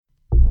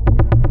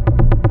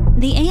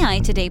The AI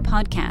Today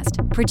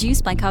podcast,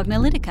 produced by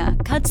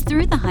Cognilytica, cuts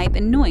through the hype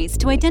and noise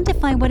to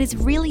identify what is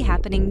really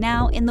happening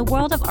now in the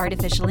world of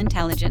artificial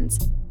intelligence.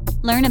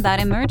 Learn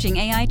about emerging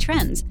AI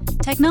trends,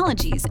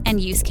 technologies,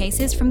 and use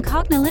cases from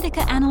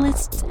Cognilytica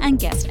analysts and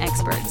guest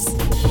experts.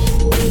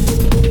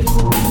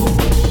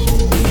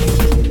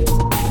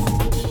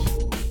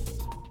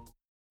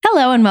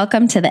 Hello and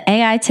welcome to the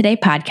AI Today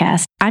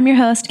podcast. I'm your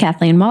host,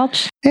 Kathleen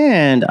Walsh.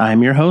 And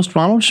I'm your host,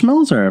 Ronald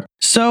Schmelzer.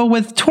 So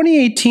with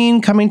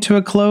 2018 coming to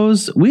a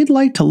close, we'd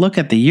like to look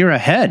at the year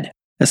ahead,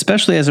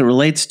 especially as it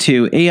relates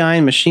to AI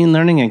and machine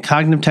learning and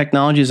cognitive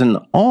technologies and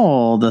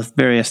all the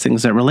various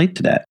things that relate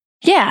to that.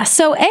 Yeah,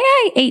 so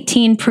AI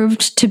 18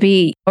 proved to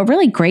be a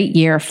really great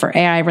year for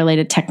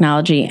AI-related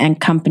technology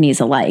and companies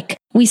alike.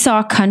 We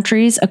saw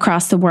countries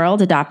across the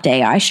world adopt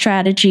AI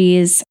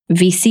strategies,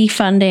 VC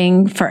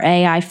funding for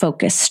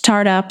AI-focused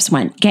startups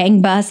went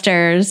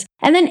gangbusters,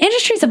 and then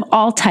industries of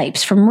all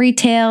types, from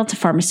retail to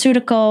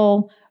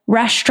pharmaceutical,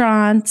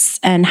 restaurants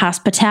and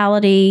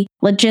hospitality,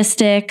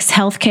 logistics,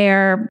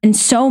 healthcare, and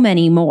so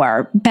many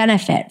more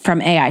benefit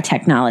from AI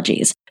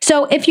technologies.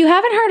 So if you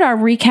haven't heard our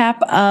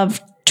recap of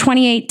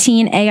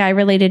 2018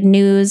 AI-related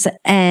news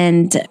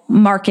and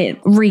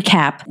market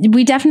recap,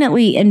 we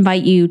definitely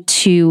invite you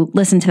to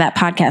listen to that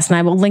podcast, and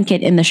I will link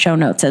it in the show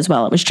notes as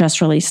well. It was just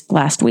released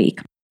last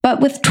week. But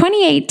with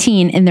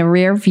 2018 in the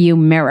rearview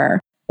mirror,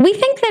 we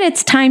think that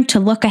it's time to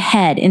look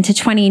ahead into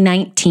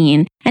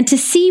 2019 and to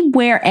see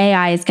where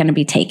AI is going to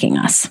be taking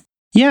us.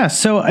 Yeah.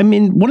 So,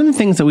 one of the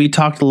things that we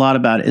talked a lot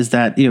about is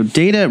that,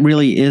 data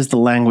really is the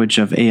language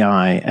of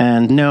AI.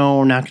 And no,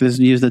 we're not going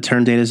to use the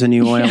term data as a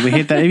new oil. We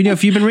hate that.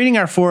 If you've been reading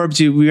our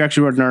Forbes, we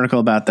actually wrote an article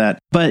about that.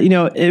 But,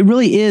 it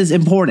really is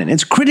important.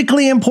 It's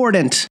critically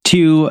important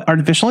to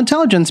artificial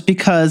intelligence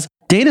because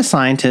data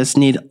scientists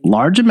need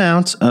large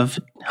amounts of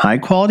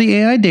high-quality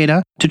AI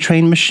data to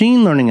train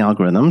machine learning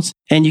algorithms,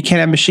 and you can't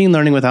have machine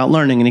learning without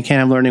learning, and you can't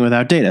have learning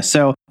without data.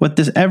 So with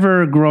this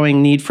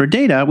ever-growing need for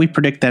data, we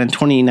predict that in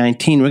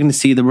 2019, we're going to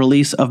see the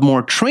release of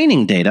more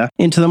training data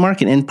into the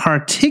market, in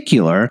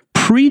particular,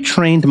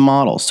 pre-trained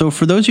models. So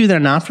for those of you that are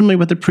not familiar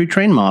with the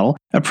pre-trained model,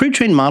 a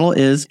pre-trained model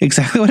is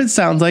exactly what it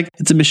sounds like.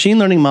 It's a machine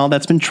learning model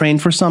that's been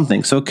trained for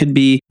something. So it could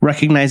be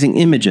recognizing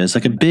images,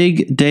 like a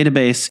big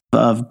database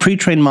of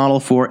pre-trained model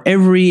for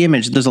every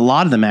image. There's a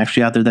lot of them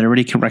actually out there that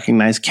already can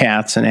recognize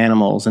cats and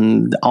animals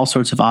and all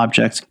sorts of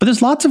objects. But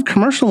there's lots of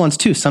commercial ones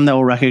too. Some that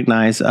will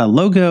recognize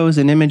logos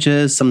and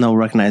images. Some that will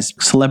recognize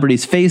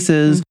celebrities'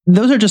 faces.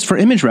 Those are just for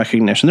image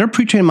recognition. There are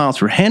pre-trained models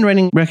for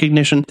handwriting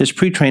recognition. There's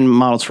pre-trained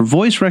models for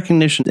voice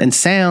recognition and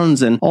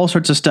sounds and all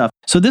sorts of stuff.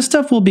 So this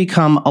stuff will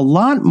become a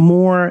lot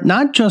more,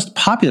 not just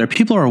popular.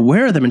 People are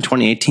aware of them in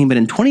 2018, but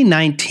in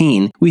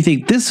 2019, we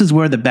think this is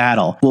where the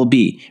battle will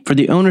be for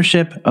the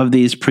ownership of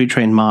these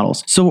pre-trained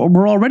models. So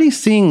we're already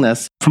seeing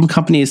this from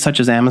companies such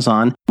as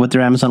Amazon with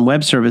their Amazon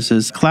Web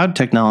Services cloud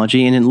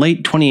technology. And in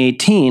late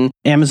 2018,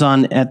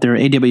 Amazon at their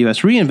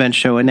AWS reInvent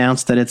show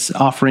announced that it's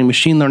offering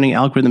machine learning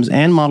algorithms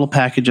and model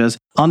packages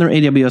on their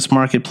AWS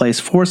marketplace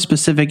for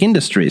specific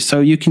industries. So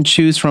you can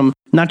choose from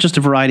not just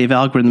a variety of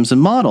algorithms and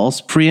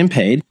models, free and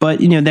paid, but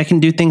that can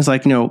do things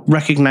like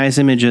recognize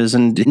images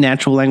and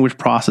natural language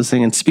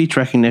processing and speech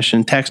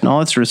recognition, text, and all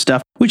that sort of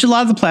stuff, which a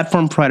lot of the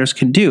platform providers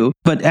can do.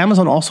 But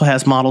Amazon also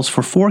has models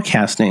for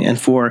forecasting and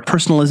for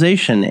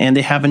personalization, and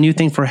they have a new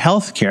thing for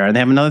healthcare, and they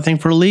have another thing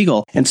for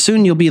legal. And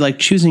soon you'll be like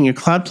choosing your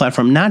cloud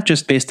platform not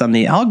just based on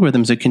the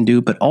algorithms it can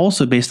do, but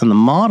also based on the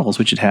models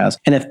which it has.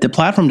 And if the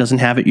platform doesn't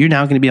have it, you're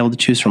now going to be able to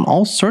choose from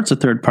all sorts of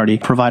third-party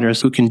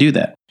providers who can do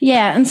that.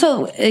 Yeah. And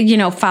so,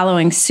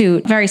 following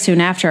suit, very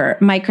soon after,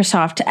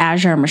 Microsoft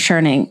Azure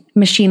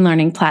machine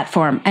learning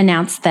platform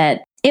announced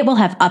that it will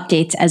have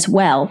updates as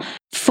well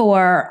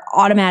for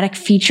automatic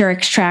feature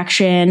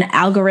extraction,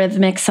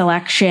 algorithmic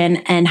selection,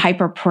 and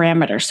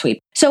hyperparameter sweep.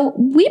 So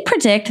we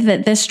predict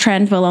that this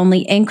trend will only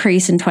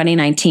increase in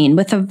 2019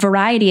 with a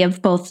variety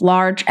of both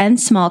large and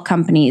small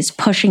companies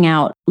pushing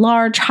out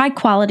large,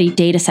 high-quality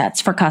data sets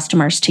for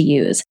customers to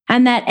use.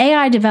 And that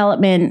AI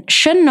development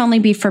shouldn't only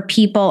be for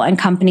people and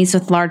companies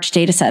with large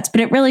data sets, but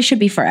it really should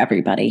be for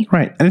everybody.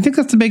 Right. And I think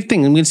that's the big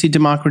thing. I'm going to see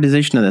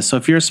democratization of this. So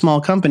if you're a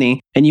small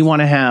company and you want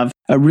to have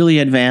a really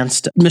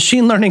advanced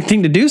machine learning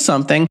thing to do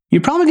something,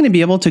 you're probably going to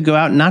be able to go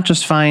out and not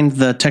just find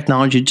the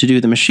technology to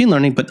do the machine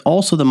learning, but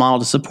also the model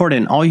to support it.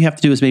 And all you have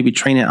to do is maybe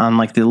train it on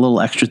like the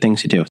little extra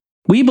things you do.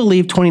 We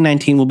believe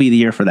 2019 will be the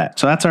year for that.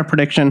 So that's our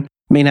prediction.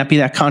 May not be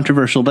that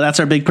controversial, but that's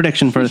our big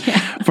prediction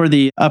for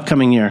the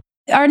upcoming year.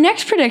 Our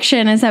next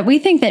prediction is that we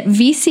think that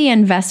VC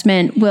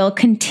investment will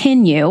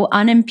continue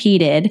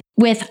unimpeded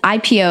with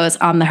IPOs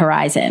on the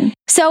horizon.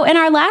 So in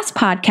our last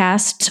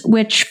podcast,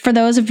 which for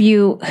those of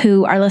you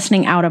who are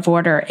listening out of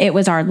order, it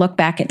was our Look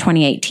Back at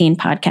 2018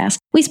 podcast.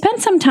 We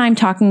spent some time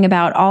talking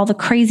about all the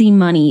crazy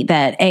money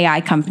that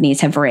AI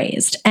companies have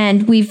raised.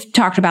 And we've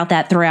talked about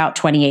that throughout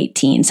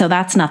 2018. So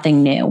that's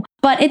nothing new.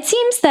 But it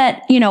seems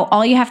that,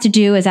 all you have to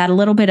do is add a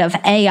little bit of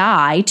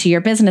AI to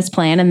your business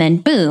plan and then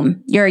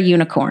boom, you're a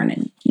unicorn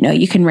and,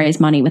 you can raise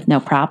money with no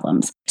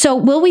problems. So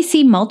will we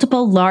see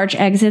multiple large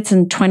exits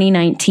in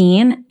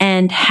 2019?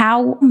 And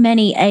how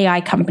many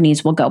AI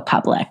companies will go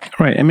public?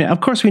 Right. I mean,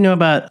 of course, we know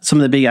about some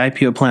of the big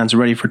IPO plans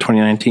already for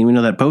 2019. We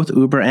know that both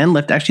Uber and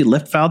Lyft, actually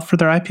Lyft filed for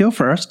their IPO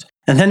first.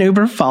 And then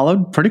Uber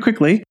followed pretty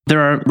quickly.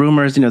 There are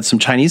rumors, some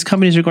Chinese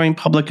companies are going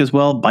public as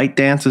well.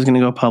 ByteDance is going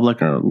to go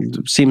public, or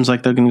seems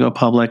like they're going to go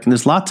public. And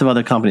there's lots of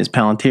other companies,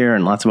 Palantir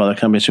and lots of other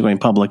companies are going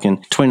public in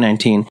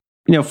 2019.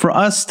 For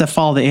us to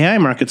follow the AI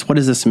markets, what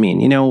does this mean?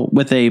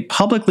 With a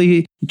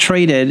publicly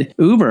traded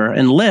Uber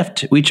and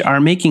Lyft, which are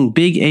making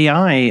big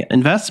AI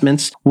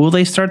investments, will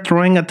they start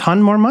throwing a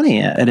ton more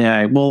money at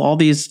AI? Will all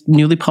these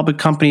newly public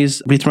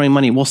companies be throwing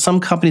money? Will some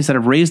companies that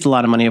have raised a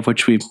lot of money, of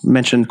which we've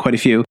mentioned quite a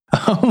few,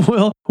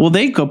 will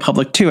they go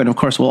public too? And of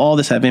course, will all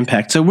this have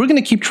impact? So we're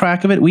going to keep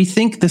track of it. We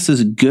think this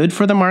is good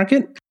for the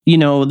market.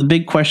 The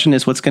big question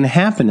is what's going to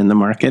happen in the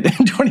market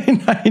in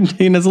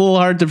 2019. It's a little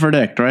hard to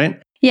predict,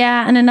 right?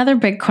 Yeah. And another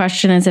big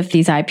question is if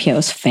these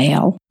IPOs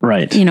fail.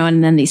 Right.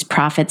 And then these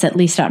profits, at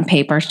least on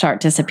paper, start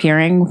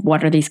disappearing.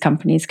 What are these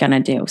companies going to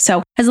do?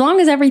 So as long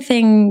as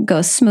everything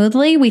goes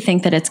smoothly, we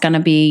think that it's going to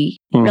be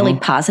really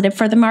positive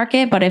for the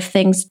market. But if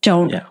things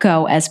don't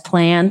go as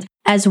planned,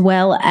 as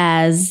well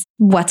as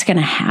what's going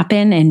to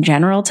happen in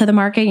general to the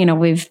market,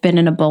 we've been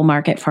in a bull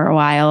market for a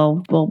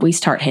while. Will we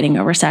start hitting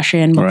a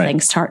recession? Will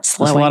things start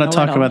slowing? There's a lot of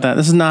talk about that.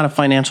 This is not a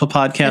financial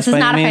podcast. This is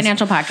not a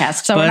financial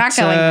podcast, so we're not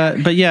going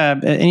there. But yeah,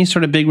 any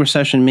sort of big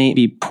recession may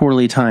be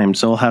poorly timed.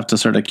 So we'll have to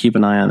sort of keep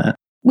an eye on that.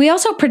 We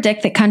also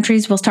predict that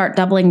countries will start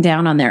doubling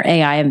down on their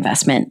AI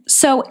investment.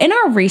 So in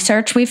our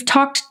research, we've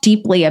talked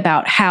deeply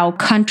about how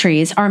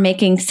countries are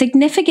making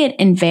significant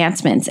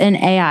advancements in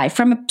AI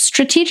from a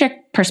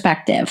strategic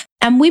perspective.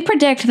 And we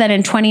predict that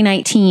in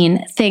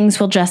 2019, things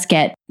will just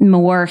get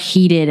more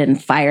heated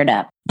and fired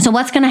up. So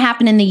what's going to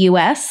happen in the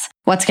US?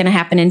 What's going to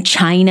happen in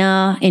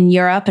China, in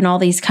Europe, and all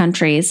these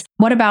countries?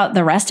 What about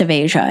the rest of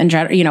Asia? And,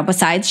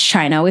 besides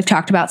China, we've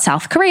talked about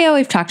South Korea,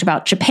 we've talked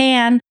about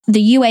Japan,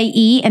 the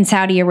UAE and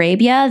Saudi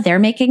Arabia, they're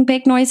making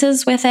big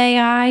noises with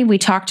AI. We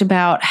talked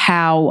about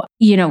how,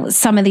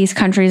 some of these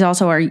countries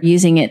also are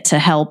using it to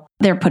help.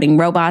 They're putting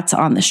robots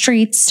on the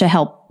streets to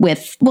help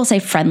with, we'll say,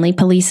 friendly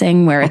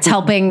policing, where it's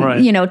helping,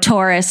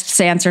 tourists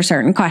answer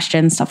certain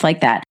questions, stuff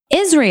like that.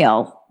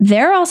 Israel,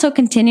 they're also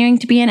continuing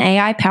to be an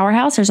AI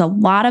powerhouse. There's a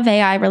lot of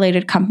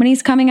AI-related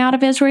companies coming out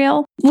of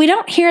Israel. We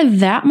don't hear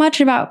that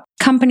much about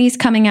companies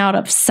coming out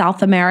of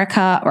South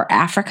America or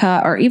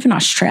Africa or even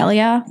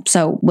Australia.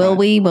 So will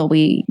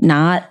we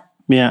not?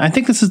 Yeah, I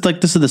think this is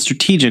the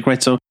strategic,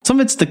 right? So some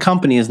of it's the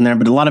companies in there,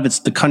 but a lot of it's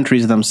the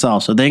countries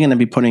themselves. So they're going to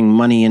be putting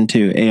money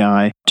into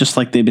AI, just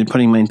like they've been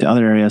putting money into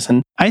other areas.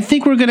 And I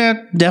think we're going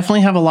to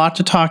definitely have a lot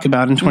to talk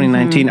about in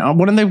 2019.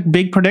 One of the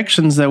big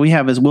predictions that we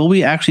have is, will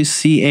we actually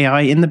see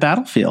AI in the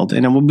battlefield?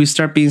 And will we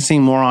start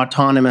seeing more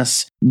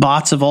autonomous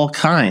bots of all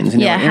kinds?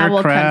 How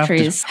will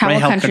countries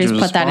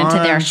put that into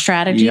their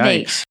strategy?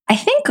 I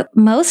think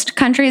most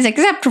countries,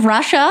 except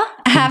Russia,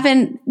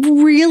 haven't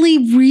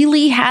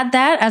really had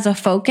that as a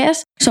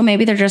focus. So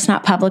maybe they're just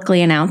not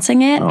publicly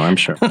announcing it. Oh, I'm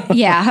sure.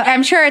 Yeah,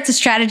 I'm sure it's a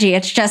strategy.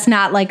 It's just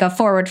not like a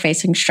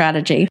forward-facing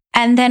strategy.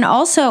 And then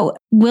also,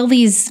 will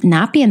these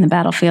not be in the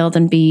battlefield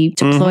and be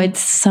deployed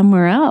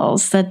somewhere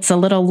else that's a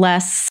little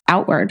less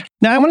outward?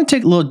 Now, I want to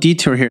take a little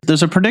detour here.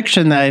 There's a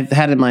prediction that I've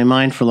had in my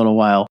mind for a little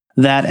while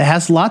that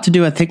has a lot to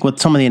do, I think, with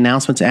some of the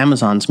announcements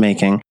Amazon's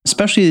making.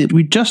 Especially,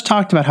 we just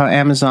talked about how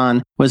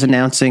Amazon was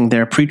announcing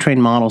their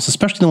pre-trained models,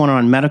 especially the one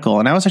around medical.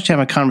 And I was actually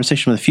having a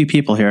conversation with a few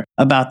people here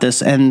about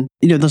this. And,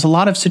 there's a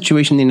lot of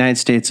situation in the United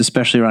States,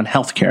 especially around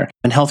healthcare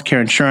and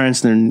healthcare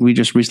insurance. And we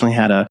just recently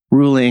had a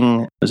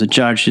ruling. There's a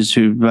judge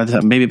who,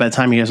 maybe by the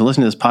time you guys are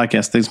listening to this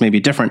podcast, things may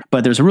be different.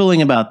 But there's a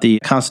ruling about the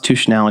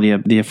constitutionality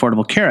of the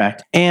Affordable Care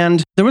Act.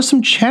 And there was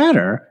some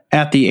chatter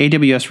at the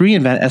AWS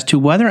reInvent as to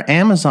whether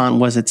Amazon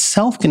was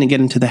itself going to get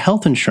into the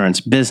health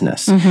insurance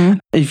business.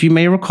 If you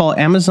may recall,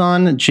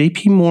 Amazon,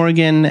 JP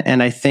Morgan,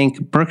 and I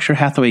think Berkshire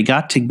Hathaway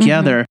got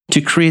together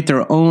to create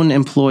their own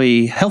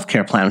employee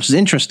healthcare plan, which is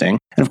interesting.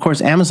 And of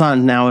course,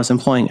 Amazon now is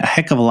employing a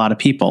heck of a lot of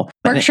people.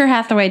 Berkshire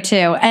Hathaway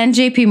too, and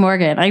JP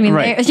Morgan. I mean,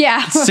 right.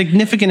 Yeah.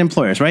 Significant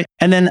employers, right?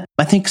 And then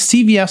I think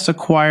CVS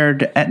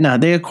acquired Aetna.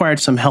 They acquired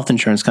some health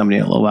insurance company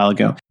a little while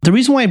ago. The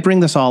reason why I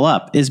bring this all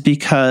up is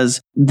because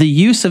the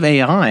use of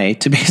AI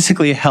to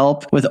basically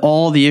help with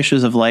all the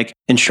issues of like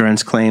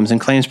insurance claims and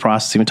claims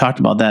processing, we talked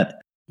about that.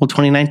 Will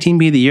 2019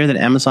 be the year that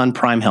Amazon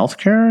Prime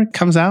Healthcare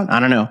comes out? I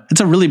don't know. It's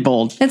a really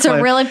bold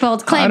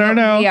claim. I don't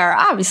know. We are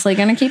obviously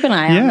going to keep an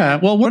eye on it. Yeah.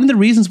 Well, one of the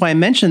reasons why I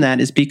mention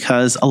that is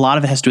because a lot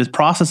of it has to do with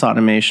process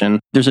automation.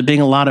 There's a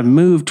lot of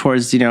move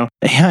towards,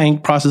 AI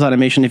process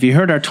automation. If you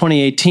heard our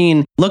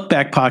 2018 Look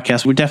Back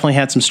podcast, we definitely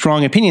had some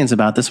strong opinions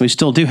about this. We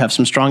still do have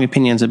some strong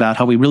opinions about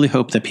how we really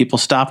hope that people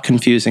stop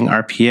confusing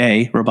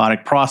RPA,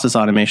 robotic process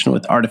automation,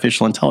 with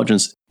artificial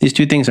intelligence. These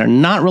two things are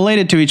not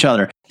related to each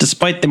other,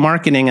 despite the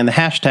marketing and the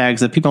hashtags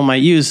that people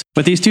might use.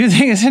 But these two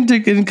things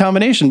in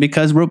combination,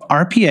 because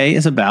RPA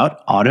is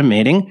about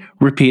automating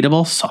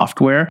repeatable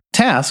software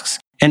tasks.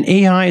 And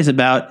AI is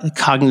about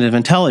cognitive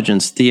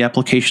intelligence, the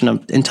application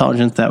of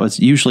intelligence that was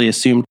usually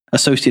assumed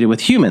associated with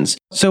humans.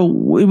 So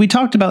we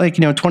talked about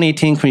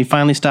 2018, can we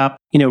finally stop,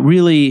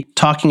 really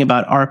talking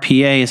about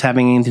RPA as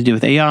having anything to do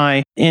with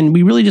AI? And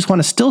we really just want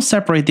to still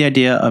separate the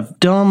idea of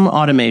dumb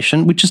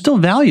automation, which is still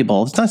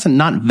valuable. It's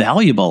not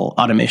valuable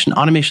automation.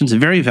 Automation is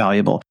very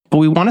valuable. But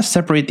we want to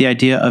separate the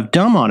idea of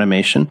dumb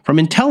automation from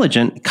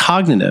intelligent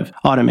cognitive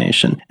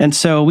automation. And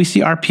so we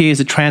see RPA as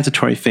a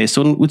transitory phase.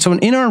 So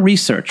in our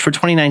research for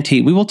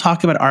 2019, we will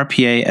talk about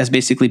RPA as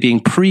basically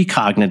being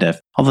precognitive,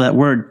 although that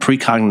word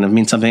precognitive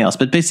means something else,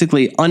 but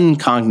basically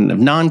uncognitive,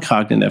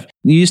 non-cognitive.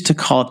 We used to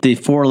call it the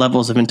 4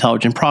 levels of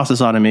intelligent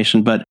process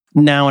automation, but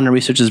now in our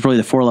research is really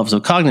the 4 levels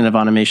of cognitive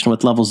automation,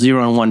 with levels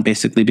 0 and 1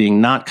 basically being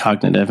not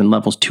cognitive and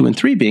levels 2 and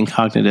 3 being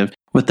cognitive,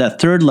 with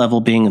that third level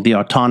being the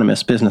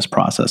autonomous business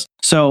process.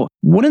 So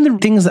one of the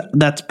things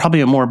that's probably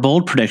a more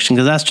bold prediction,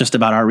 because that's just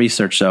about our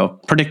research. So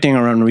predicting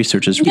our own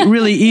research is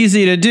really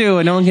easy to do,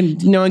 and no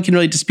one can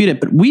really dispute it.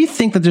 But we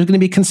think that there's going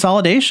to be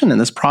consolidation in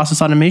this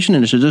process automation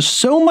industry. There's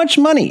so much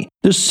money.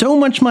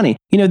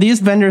 These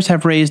vendors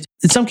have raised,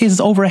 in some cases,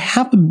 over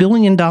 $500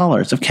 million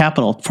of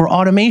capital for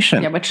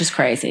automation. Yeah, which is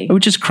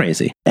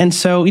crazy. And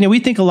so, we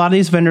think a lot of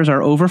these vendors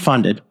are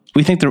overfunded.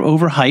 We think they're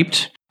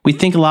overhyped. We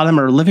think a lot of them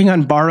are living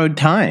on borrowed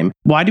time.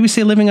 Why do we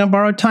say living on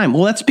borrowed time?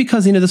 Well, that's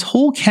because, this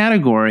whole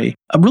category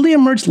really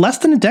emerged less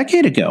than a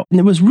decade ago. And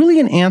it was really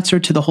an answer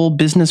to the whole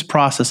business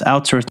process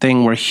outsource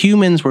thing, where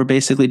humans were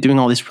basically doing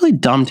all these really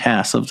dumb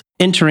tasks of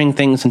entering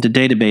things into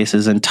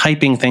databases and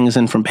typing things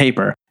in from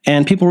paper.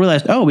 And people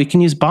realized, we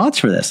can use bots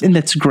for this. And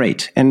that's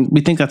great. And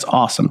we think that's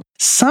awesome.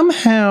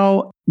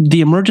 Somehow,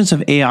 the emergence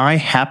of AI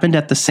happened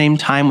at the same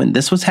time when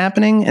this was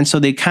happening. And so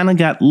they kind of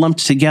got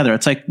lumped together.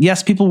 It's like,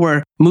 yes, people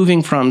were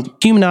moving from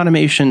human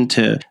automation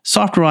to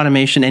software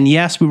automation. And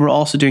yes, we were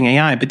also doing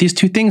AI, but these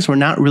two things were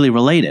not really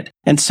related.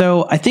 And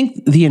so I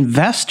think the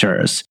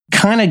investors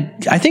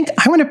I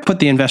want to put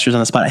the investors on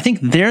the spot. I think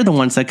they're the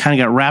ones that kind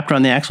of got wrapped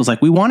around the axles.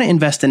 Like, we want to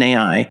invest in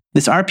AI.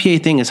 This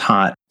RPA thing is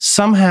hot.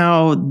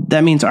 Somehow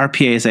that means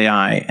RPA is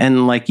AI.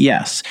 And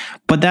yes,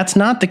 but that's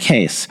not the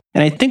case.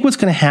 And I think what's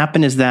going to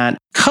happen is that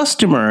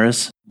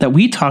customers that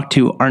we talk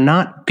to are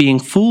not being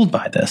fooled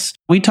by this.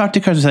 We talk to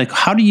customers like,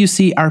 how do you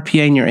see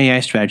RPA in your AI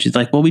strategy? It's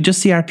like, well, we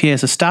just see RPA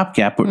as a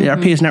stopgap.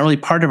 RPA is not really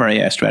part of our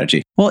AI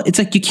strategy. Well, it's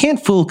like, you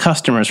can't fool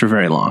customers for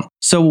very long.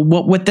 So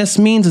what this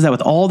means is that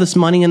with all this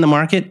money in the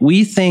market,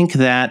 we think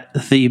that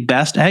the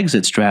best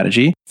exit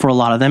strategy for a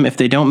lot of them, if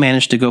they don't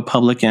manage to go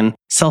public and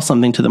sell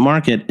something to the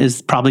market,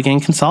 is probably getting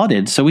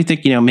consolidated. So we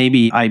think,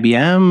 maybe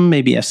IBM,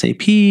 maybe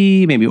SAP,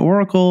 maybe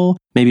Oracle,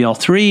 maybe all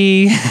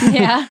three.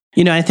 Yeah.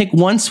 I think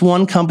once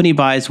one company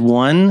buys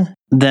one,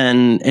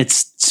 then it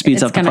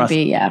speeds up the process.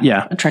 It's going to be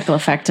a trickle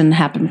effect and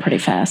happen pretty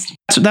fast.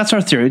 So that's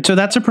our theory. So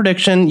that's a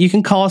prediction. You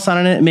can call us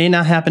on it. It may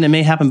not happen. It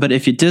may happen. But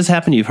if it does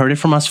happen, you've heard it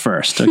from us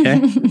first.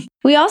 Okay.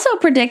 We also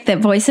predict that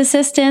voice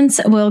assistants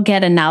will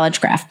get a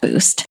knowledge graph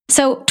boost.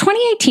 So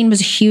 2018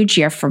 was a huge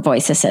year for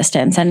voice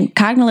assistants, and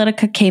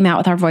Cognilytica came out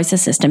with our voice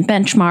assistant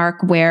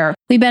benchmark, where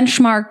we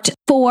benchmarked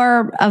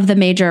 4 of the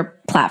major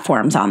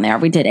platforms on there.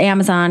 We did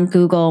Amazon,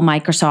 Google,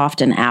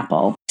 Microsoft, and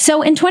Apple.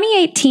 So in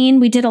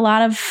 2018, we did a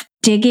lot of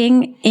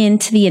digging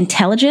into the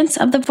intelligence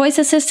of the voice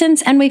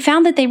assistants, and we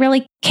found that they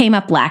really came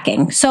up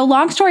lacking. So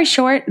long story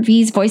short,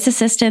 these voice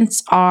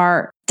assistants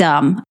are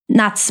dumb,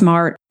 not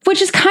smart,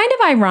 which is kind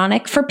of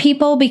ironic for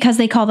people because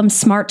they call them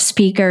smart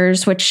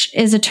speakers, which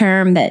is a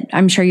term that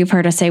I'm sure you've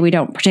heard us say we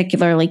don't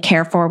particularly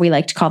care for. We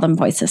like to call them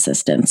voice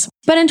assistants.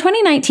 But in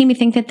 2019, we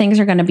think that things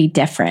are going to be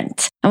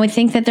different. And we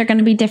think that they're going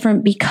to be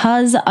different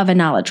because of a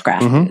knowledge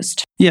graph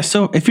boost. Yeah,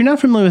 so if you're not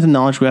familiar with a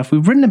knowledge graph,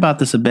 we've written about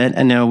this a bit.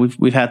 I know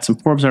we've had some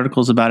Forbes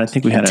articles about it. I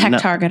think we had a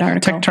TechTarget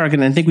article. TechTarget,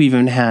 and I think we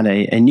even had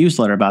a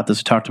newsletter about this.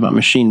 We talked about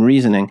machine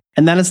reasoning.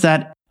 And that is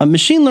that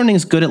machine learning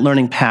is good at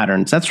learning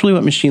patterns. That's really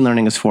what machine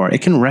learning is for.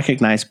 It can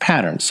recognize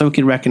patterns. So it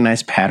can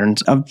recognize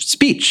patterns of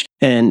speech,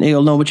 and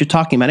it'll know what you're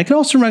talking about. It can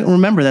also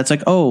remember that's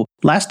like,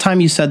 last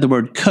time you said the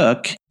word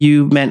cook,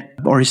 you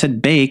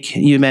said bake,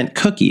 you meant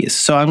cookies.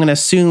 So I'm going to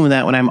assume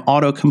that when I'm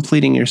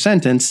auto-completing your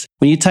sentence,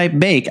 when you type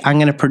bake, I'm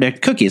going to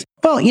predict cookies.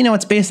 Well,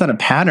 it's based on a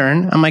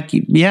pattern. I'm like,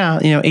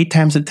 8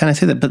 times out of 10 I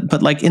say that.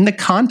 But like in the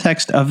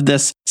context of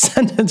this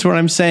sentence where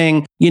I'm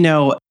saying,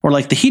 or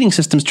like the heating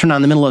system's turned on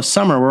in the middle of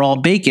summer, we're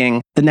all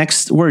baking, the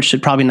next word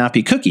should probably not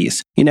be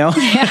cookies, Yeah.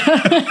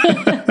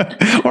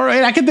 Or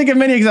I can think of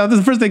many examples. This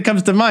is the first thing that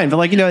comes to mind. But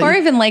or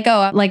even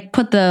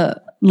put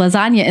the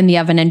lasagna in the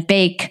oven and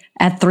bake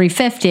at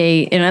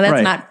 350, that's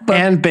right. not...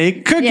 And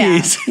bake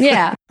cookies.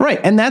 Yeah. Right.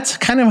 And that's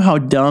kind of how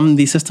dumb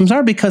these systems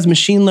are, because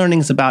machine learning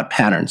is about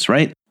patterns,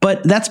 right?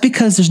 But that's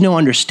because there's no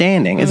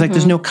understanding. It's like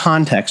there's no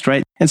context,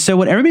 right? And so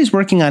what everybody's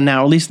working on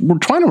now, or at least we're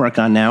trying to work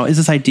on now, is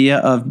this idea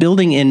of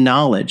building in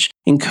knowledge,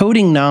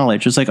 encoding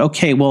knowledge. It's like,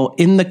 okay, well,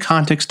 in the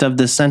context of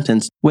this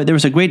sentence, there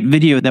was a great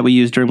video that we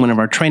used during one of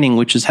our training,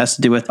 which has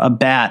to do with a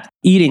bat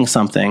eating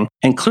something.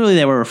 And clearly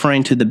they were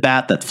referring to the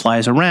bat that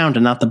flies around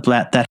and not the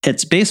bat that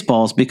hits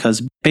baseballs,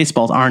 because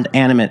baseballs aren't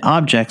animate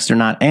objects. They're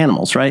not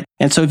animals, right?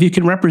 And so if you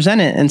can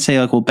represent it and say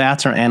like, well,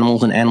 bats are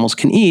animals and animals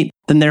can eat,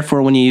 then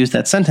therefore when you use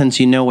that sentence,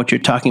 you know what you're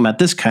talking about,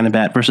 this kind of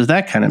bat versus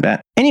that kind of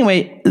bat.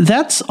 Anyway,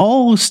 that's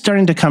all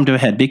starting to come to a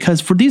head,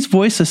 because for these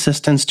voice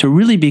assistants to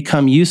really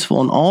become useful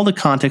in all the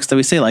contexts that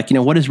we say, like,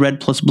 what is red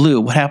plus blue?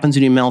 What happens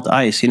when you melt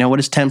ice? What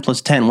is 10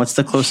 plus 10? What's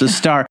the closest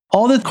star?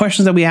 All the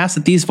questions that we ask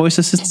that these voice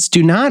assistants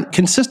do not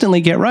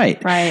consistently get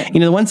right. Right.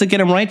 The ones that get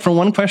them right for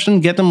one question,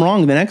 get them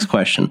wrong the next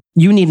question.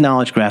 You need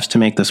knowledge graphs to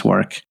make this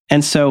work.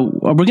 And so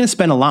we're going to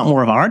spend a lot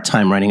more of our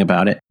time writing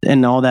about it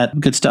and all that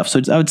good stuff.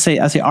 So I would say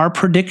our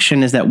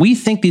prediction is that we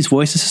think these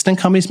voice assistant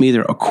companies may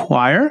either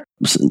acquire,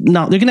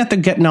 no, they're going to have to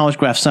get knowledge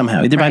graphs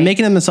somehow, either by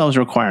making them themselves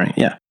or acquiring.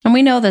 Yeah. And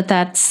we know that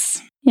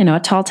that's, a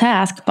tall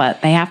task,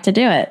 but they have to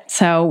do it.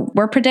 So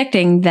we're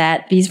predicting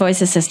that these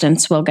voice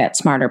assistants will get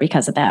smarter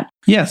because of that.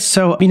 Yes.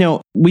 So,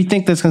 we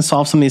think that's going to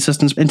solve some of the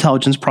assistance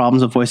intelligence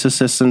problems of voice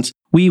assistants.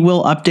 We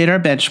will update our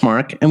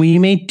benchmark, and we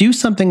may do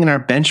something in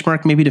our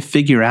benchmark maybe to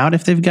figure out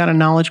if they've got a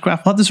knowledge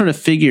graph.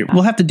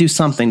 We'll have to do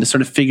something to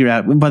sort of figure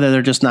out whether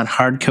they're just not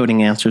hard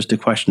coding answers to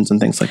questions and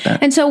things like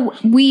that. And so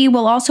we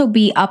will also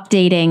be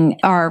updating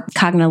our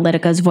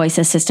Cognilytica's voice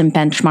assistant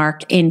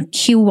benchmark in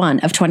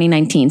Q1 of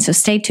 2019. So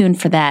stay tuned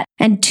for that.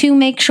 And to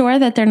make sure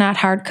that they're not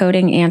hard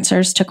coding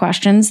answers to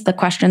questions, the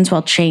questions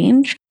will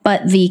change,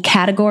 but the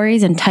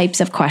categories and types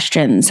of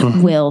questions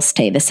will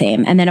stay the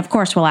same. And then, of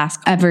course, we'll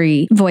ask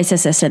every voice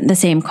assistant the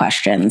same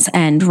questions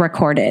and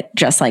record it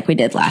just like we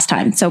did last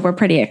time. So we're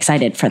pretty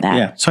excited for that.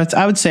 Yeah. So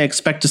I would say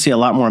expect to see a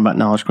lot more about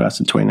knowledge graphs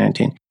in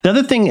 2019. The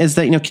other thing is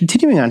that,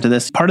 continuing on to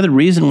this, part of the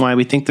reason why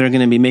we think they're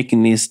going to be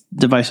making these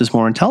devices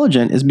more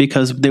intelligent is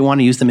because they want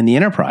to use them in the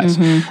enterprise.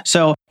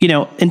 So,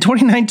 in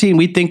 2019,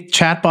 we think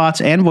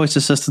chatbots and voice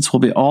assistants will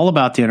be all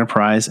about the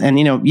enterprise. And,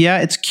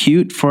 it's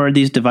cute for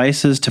these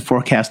devices to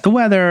forecast the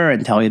weather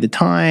and tell you the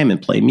time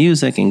and play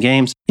music and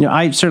games.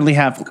 I certainly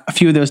have a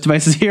few of those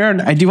devices here,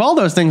 and I do all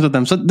those things with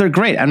them. So they're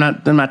great. I'm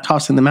not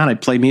tossing them out. I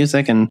play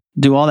music and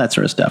do all that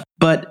sort of stuff.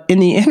 But in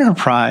the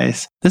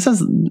enterprise, this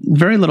has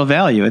very little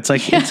value. It's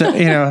like, it's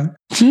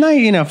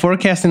not,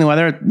 forecasting the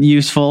weather,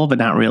 useful, but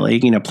not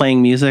really.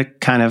 Playing music,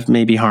 kind of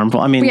maybe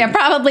harmful. I mean, yeah,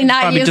 probably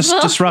not probably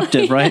useful. Just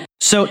disruptive, right?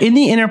 So in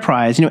the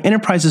enterprise,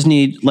 enterprises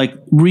need like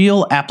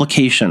real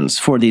applications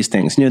for these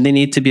things. They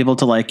need to be able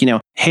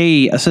to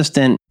hey,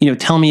 assistant,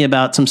 tell me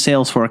about some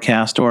sales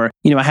forecast, or,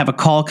 I have a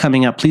call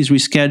coming up, please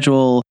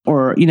reschedule,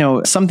 or,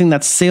 something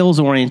that's sales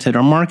oriented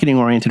or marketing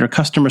oriented or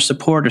customer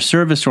support or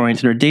service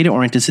oriented or data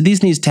oriented. So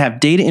these needs to have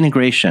data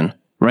integration,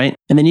 right?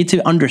 And they need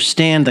to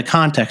understand the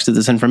context of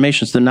this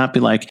information. So they're not be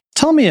like,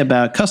 tell me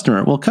about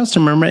customer. Well,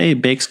 customer A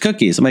bakes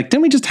cookies. I'm like,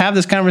 didn't we just have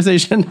this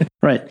conversation?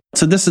 Right.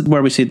 So this is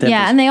where we see that.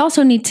 Yeah. And they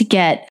also need to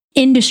get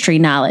industry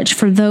knowledge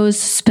for those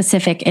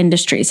specific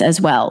industries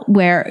as well,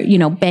 where,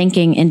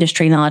 banking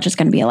industry knowledge is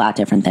going to be a lot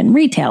different than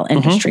retail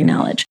industry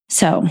knowledge.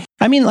 So,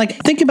 I mean,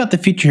 think about the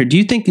future here. Do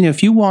you think,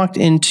 if you walked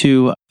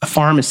into a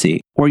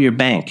pharmacy or your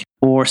bank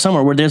or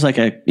somewhere where there's like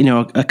a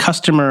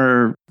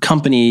customer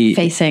company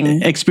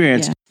facing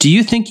experience, do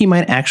you think you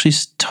might actually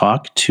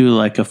talk to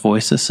like a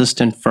voice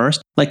assistant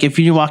first? Like if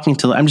you're walking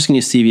to, I'm just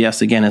going to use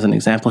CVS again as an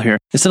example here.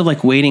 Instead of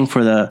like waiting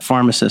for the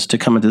pharmacist to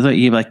come into the door,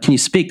 you're like, can you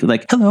speak?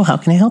 Like, hello, how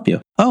can I help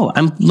you? Oh,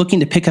 I'm looking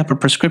to pick up a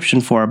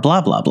prescription for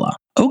blah, blah, blah.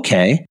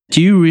 Okay.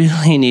 Do you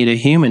really need a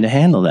human to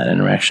handle that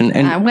interaction?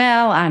 And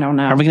well, I don't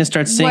know. Are we going to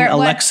start saying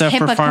Alexa what's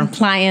for HIPAA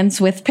compliance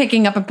with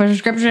picking up a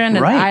prescription?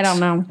 And right. I don't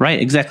know. Right,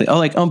 exactly.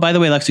 Oh, by the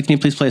way, Alexa, can you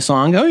please play a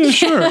song? Oh, yeah,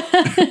 sure.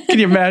 Can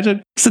you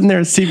imagine sitting there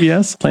at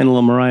CVS playing a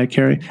little Mariah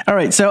Carey? All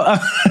right, so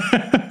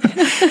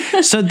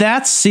so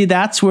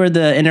that's where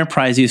the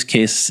enterprise use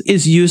case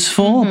is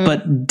useful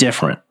but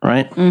different,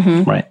 right?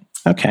 Right.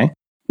 Okay.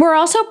 We're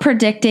also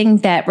predicting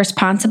that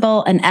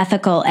responsible and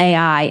ethical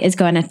AI is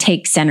going to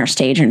take center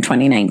stage in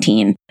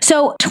 2019.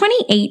 So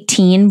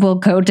 2018 will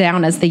go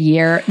down as the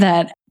year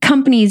that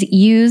companies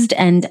used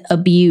and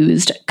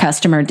abused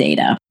customer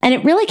data. And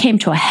it really came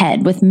to a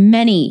head with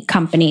many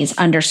companies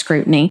under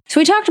scrutiny.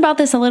 So we talked about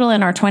this a little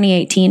in our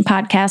 2018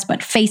 podcast, but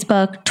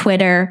Facebook,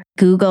 Twitter,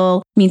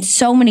 Google,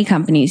 so many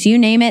companies, you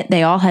name it,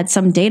 they all had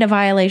some data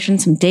violation,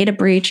 some data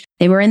breach.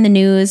 They were in the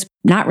news,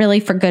 not really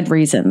for good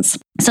reasons.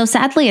 So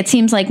sadly, it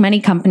seems like many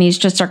companies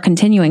just are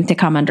continuing to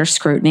come under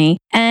scrutiny.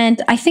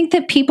 And I think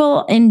that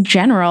people in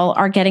general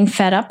are getting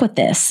fed up with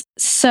this.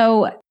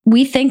 So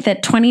we think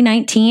that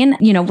 2019,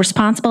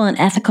 responsible and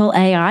ethical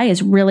AI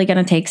is really going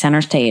to take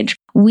center stage.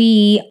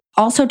 We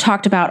also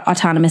talked about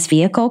autonomous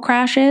vehicle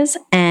crashes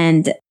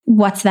and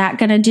what's that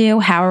going to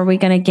do? How are we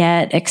going to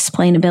get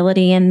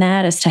explainability in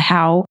that as to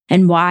how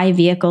and why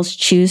vehicles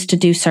choose to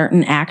do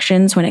certain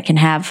actions when it can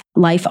have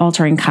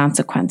life-altering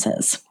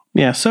consequences?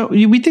 Yeah, so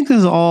we think this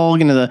is all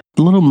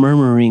the little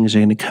murmurings are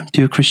going to come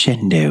to a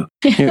crescendo.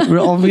 We're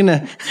all going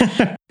to,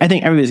 I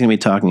think everybody's going to be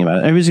talking about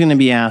it. Everybody's going to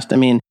be asked. I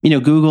mean,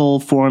 Google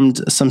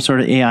formed some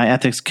sort of AI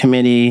ethics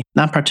committee,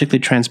 not particularly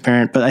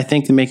transparent, but I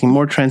think they're making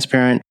more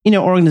transparent.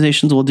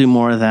 Organizations will do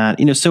more of that.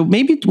 So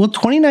maybe will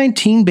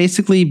 2019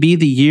 basically be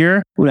the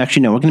year? Well,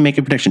 actually, no, we're going to make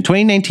a prediction.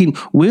 2019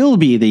 will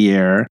be the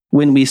year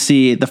when we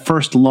see the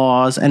first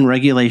laws and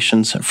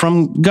regulations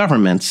from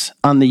governments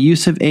on the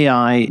use of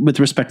AI with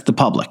respect to the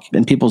public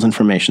and people's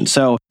information.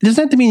 So it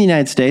doesn't have to be in the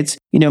United States.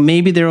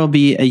 Maybe there will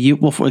be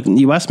for the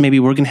US, maybe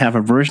we're going to have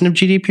a version of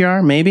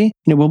GDPR. Maybe,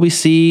 will we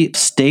see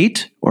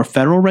state or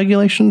federal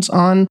regulations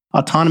on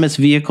autonomous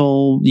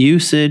vehicle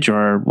usage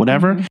or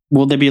whatever? Mm-hmm.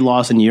 Will there be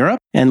laws in Europe?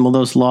 And will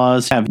those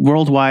laws have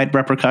worldwide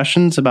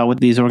repercussions about what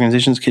these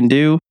organizations can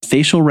do?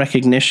 Facial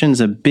recognition is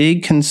a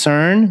big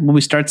concern. Will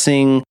we start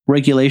seeing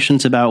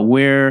regulations about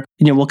where,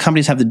 will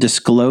companies have to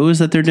disclose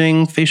that they're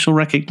doing facial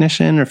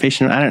recognition or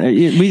facial, I don't know.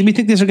 We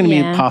think these are going to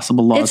be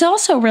possible laws. It's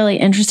also really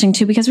interesting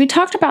too, because we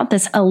talked about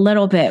this a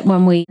little bit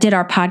when we did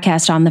our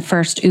podcast on the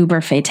first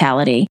Uber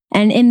fatality.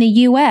 And in the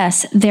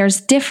US,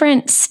 there's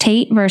different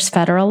state versus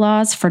federal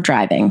laws for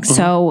driving. Mm-hmm.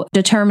 So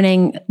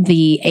determining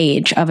the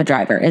age of a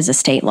driver is a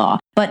state law,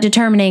 but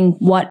determining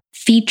what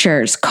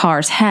features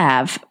cars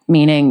have,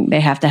 meaning they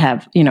have to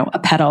have, a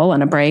pedal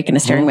and a brake and a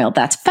steering wheel,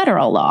 that's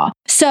federal law.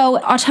 So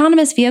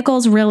autonomous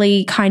vehicles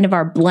really kind of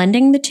are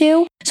blending the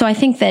two. So I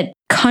think that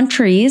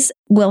countries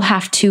will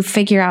have to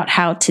figure out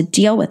how to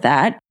deal with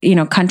that,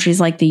 countries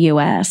like the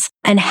US,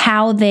 and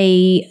how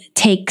they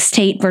take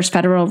state versus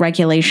federal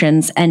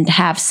regulations and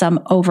have some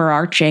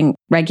overarching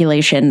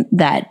regulation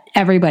that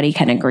everybody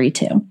can agree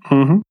to.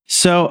 Mm-hmm.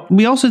 So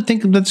we also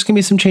think that there's going to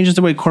be some changes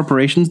to the way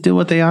corporations deal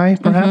with AI,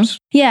 perhaps?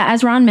 Mm-hmm. Yeah,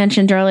 as Ron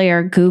mentioned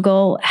earlier,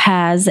 Google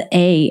has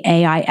a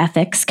AI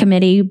ethics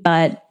committee,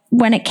 but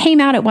when it came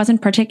out, it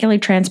wasn't particularly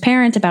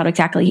transparent about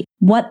exactly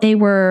what they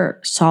were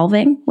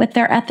solving with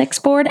their ethics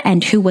board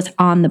and who was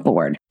on the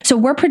board. So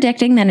we're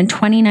predicting that in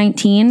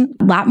 2019,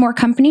 a lot more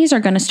companies are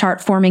going to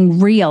start forming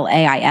real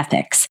AI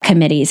ethics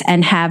committees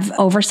and have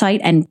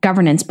oversight and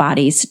governance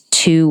bodies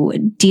to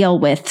deal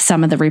with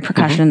some of the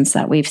repercussions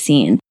that we've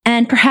seen.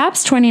 And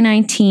perhaps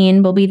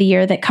 2019 will be the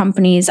year that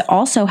companies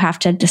also have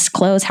to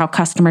disclose how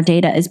customer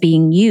data is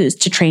being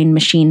used to train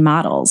machine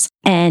models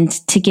and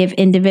to give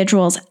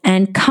individuals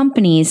and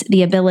companies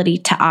the ability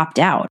to opt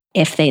out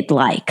if they'd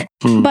like.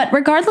 But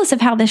regardless of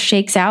how this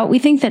shakes out, we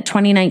think that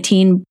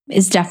 2019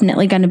 is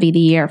definitely going to be the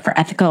year for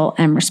ethical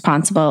and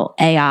responsible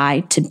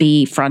AI to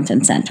be front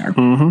and center.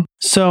 Mm-hmm.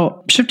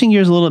 So shifting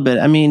gears a little bit,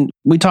 I mean,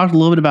 we talked a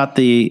little bit about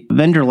the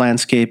vendor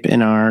landscape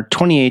in our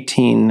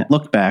 2018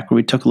 look back, where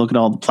we took a look at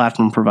all the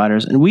platform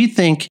providers. And we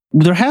think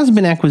there has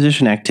been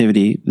acquisition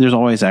activity. There's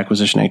always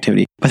acquisition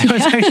activity, but there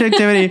was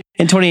activity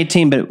in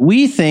 2018. But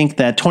we think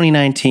that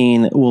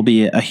 2019 will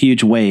be a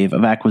huge wave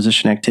of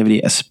acquisition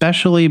activity,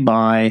 especially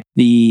by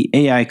the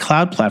AI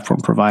cloud platform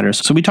providers.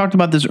 So we talked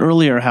about this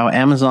earlier, how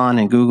Amazon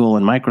and Google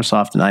and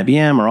Microsoft and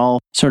IBM are all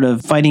sort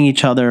of fighting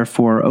each other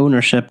for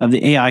ownership of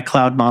the AI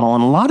cloud model.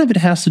 And a lot of it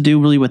has to do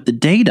really with the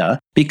data,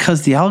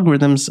 because the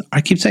algorithms,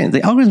 I keep saying,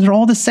 the algorithms are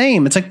all the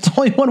same. It's like there's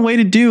only one way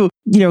to do,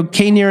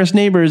 k nearest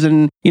neighbors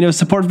and,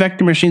 support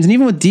vector machines. And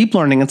even with deep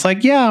learning, it's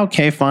like, yeah,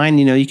 okay, fine.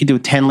 You could do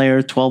 10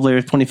 layers, 12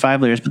 layers,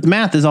 25 layers, but the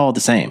math is all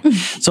the same.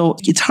 So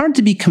it's hard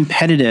to be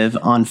competitive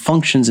on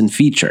functions and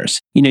features.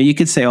 You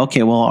could say,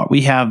 okay, well,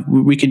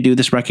 we could do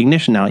this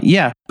recognition now.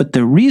 Yeah. But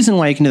the reason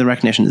why you can do the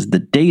recognition is the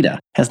data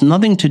has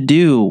nothing to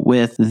do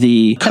with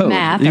the code.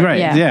 Math. Right.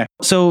 Yeah.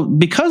 So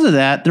because of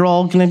that, they're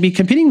all going to be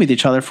competing with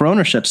each other for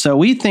ownership. So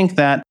we think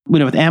that,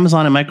 with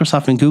Amazon and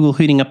Microsoft and Google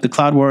heating up the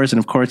cloud wars, and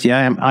of course,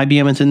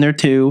 IBM is in there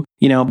too,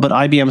 but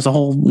IBM is a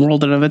whole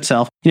world in of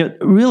itself.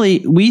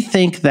 Really, we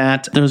think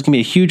that there's going to be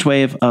a huge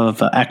wave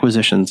of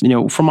acquisitions.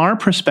 From our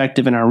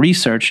perspective in our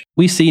research,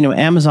 we see,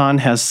 Amazon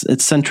has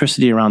its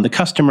centricity around the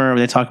customer.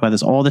 They talk about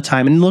this all the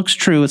time, and it looks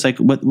true. It's like,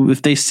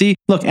 if they see,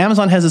 look,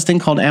 Amazon has this thing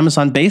called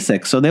Amazon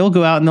Basics. So they'll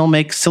go out and they'll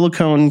make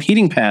silicone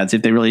heating pads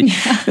if they really,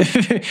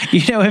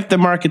 if the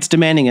market's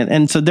demanding it.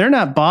 And so they're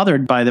not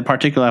bothered by the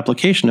particular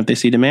application if they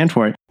see demand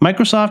for it.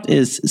 Microsoft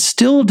is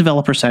still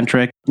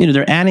developer-centric.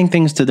 They're adding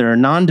things to their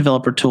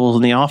non-developer tools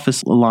in the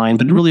Office line,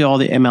 but really all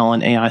the ML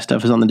and AI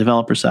stuff is on the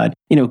developer side.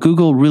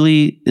 Google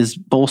really is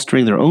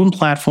bolstering their own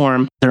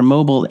platform, their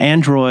mobile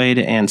Android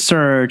and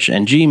search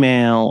and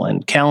Gmail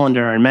and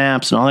calendar and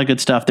maps and all that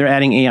good stuff. They're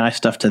adding AI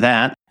stuff to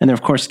that. And they're,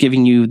 of course,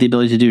 giving you the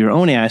ability to do your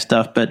own AI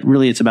stuff, but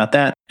really it's about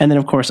that. And then,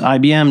 of course,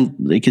 IBM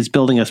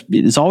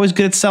is always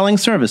good at selling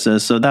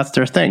services. So that's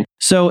their thing.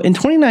 So in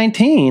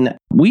 2019,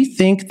 we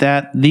think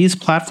that these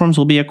platforms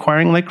will be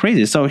acquiring like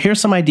crazy. So here's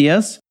some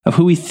ideas of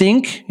who we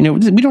think, we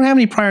don't have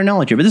any prior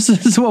knowledge here, but this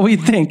is what we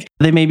think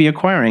they may be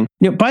acquiring.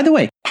 By the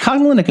way,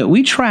 Cognilytica,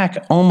 we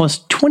track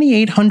almost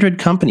 2,800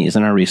 companies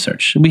in our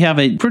research. We have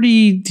a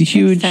pretty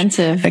huge,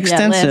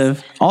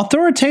 extensive,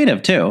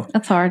 authoritative too.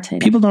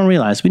 Authoritative. People don't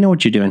realize we know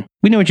what you're doing.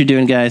 We know what you're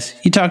doing, guys.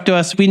 You talk to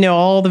us. We know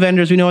all the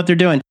vendors. We know what they're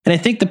doing. And I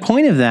think the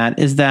point of that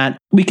is that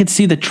we could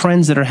see the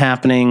trends that are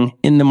happening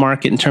in the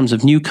market in terms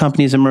of new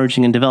companies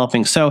emerging and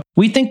developing. So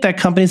we think that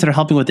companies that are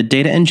helping with the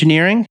data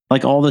engineering,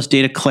 like all those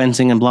data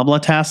cleansing and blah, blah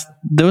tasks,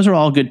 those are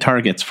all good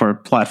targets for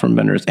platform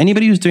vendors.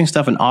 Anybody who's doing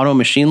stuff in auto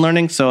machine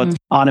learning, so it's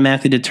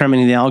automatically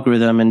determining the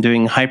algorithm and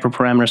doing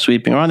hyperparameter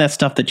sweeping, or all that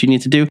stuff that you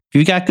need to do. If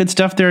you've got good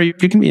stuff there, you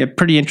can be a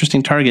pretty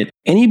interesting target.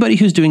 Anybody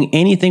who's doing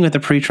anything with a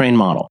pre-trained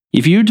model.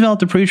 If you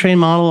developed a pre-trained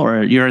model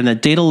or you're in the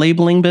data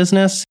labeling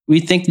business, we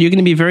think you're going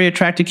to be a very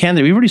attractive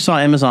candidate. We already saw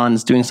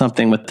Amazon's doing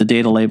something with the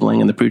data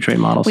labeling and the pre-trained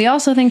models. We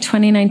also think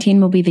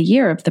 2019 will be the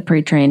year of the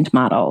pre-trained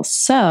models.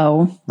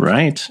 So,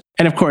 right.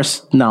 And of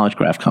course, knowledge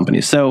graph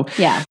companies. So,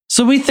 yeah.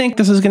 So we think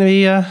this is going to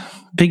be a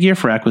big year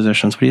for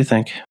acquisitions. What do you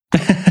think?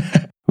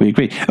 We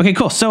agree. Okay,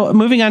 cool. So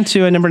moving on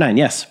to number 9.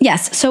 Yes.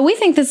 Yes. So we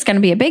think this is going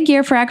to be a big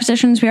year for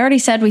acquisitions. We already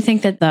said we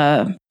think that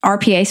the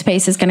RPA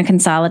space is going to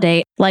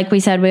consolidate. Like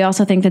we said, we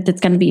also think that it's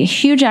going to be a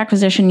huge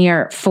acquisition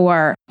year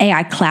for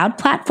AI cloud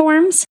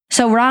platforms.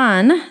 So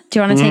Ron, do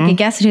you want to take a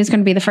guess at who's going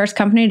to be the first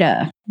company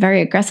to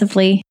very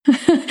aggressively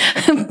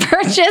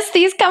purchase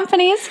these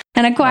companies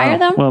and acquire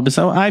them? Well,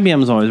 so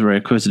IBM is always very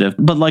acquisitive.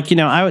 But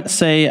I would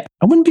say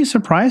I wouldn't be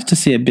surprised to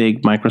see a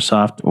big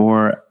Microsoft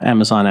or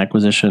Amazon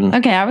acquisition.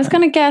 Okay, I was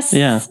going to guess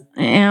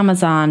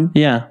Amazon.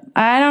 Yeah.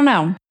 I don't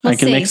know. We'll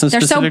see.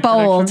 They're so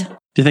bold. Prediction.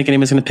 Do you think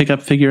anybody's going to pick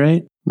up Figure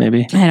 8?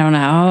 Maybe. I don't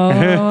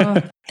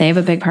know. They have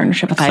a big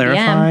partnership with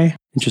Clarify. IBM.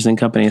 Interesting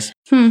companies.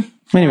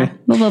 Anyway.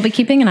 Well, we'll be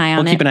keeping an eye on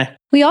it. We'll keep an eye.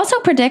 We also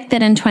predict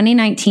that in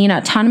 2019,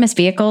 autonomous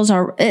vehicles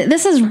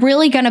this is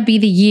really going to be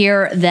the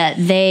year that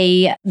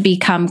they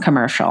become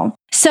commercial.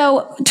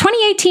 So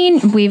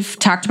 2018, we've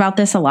talked about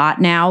this a lot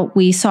now.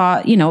 We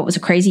saw, it was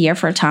a crazy year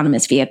for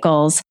autonomous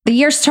vehicles. The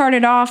year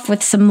started off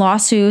with some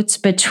lawsuits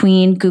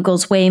between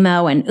Google's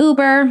Waymo and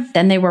Uber.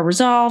 Then they were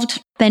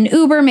resolved. Then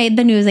Uber made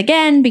the news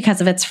again because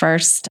of its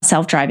first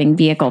self-driving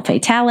vehicle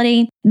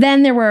fatality.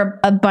 Then there were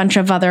a bunch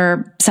of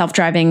other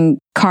self-driving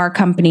car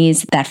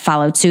companies that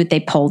followed suit. They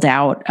pulled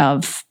out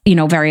of,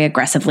 very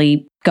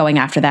aggressively going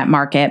after that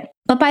market.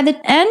 But by the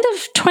end of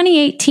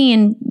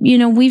 2018,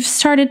 we've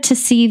started to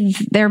see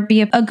there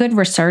be a good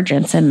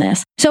resurgence in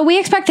this. So we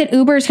expect that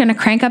Uber is going to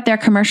crank up their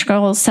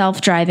commercial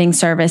self-driving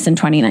service in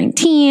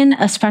 2019,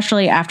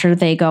 especially after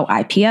they go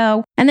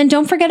IPO. And then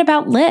don't forget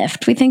about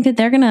Lyft. We think that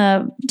they're going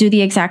to do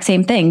the exact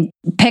same thing,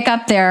 pick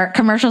up their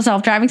commercial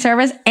self-driving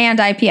service and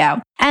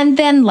IPO. And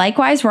then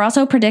likewise, we're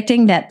also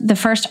predicting that the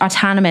first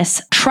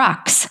autonomous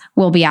trucks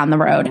will be on the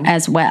road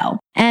as well.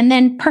 And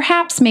then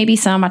perhaps maybe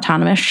some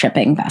autonomous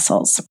shipping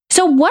vessels.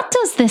 So what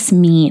does this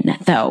mean,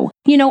 though?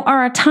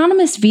 Are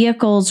autonomous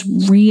vehicles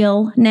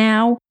real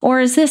now? Or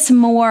is this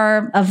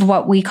more of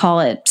what we call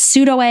it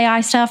pseudo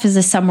AI stuff? Is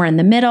this somewhere in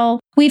the middle?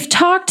 We've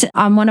talked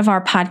on one of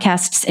our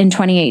podcasts in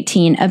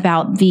 2018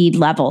 about the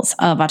levels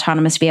of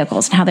autonomous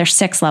vehicles and how there's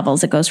 6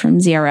 levels. It goes from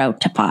 0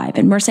 to 5.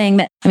 And we're saying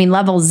that,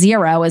 level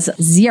 0 is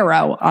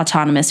 0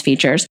 autonomous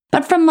features.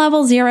 But from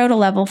level 0 to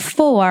level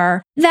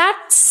 4,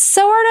 that's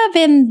sort of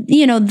in,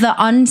 the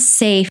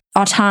unsafe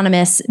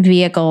autonomous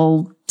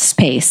vehicle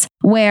space,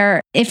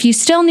 where if you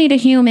still need a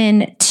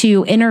human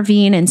to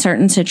intervene in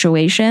certain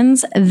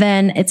situations,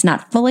 then it's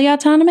not fully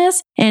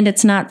autonomous and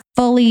it's not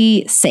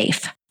fully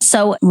safe.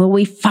 So will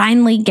we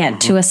finally get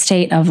to a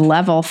state of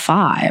level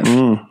 5? I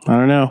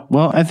don't know.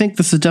 Well, I think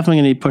this is definitely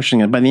going to be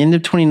pushing it. By the end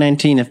of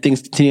 2019, if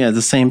things continue at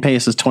the same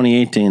pace as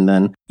 2018,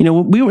 then,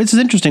 this is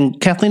interesting.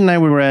 Kathleen and I,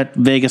 we were at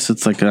Vegas.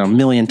 It's like a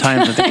million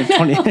times, I think,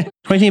 in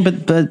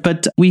 2018.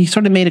 But we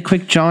sort of made a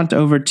quick jaunt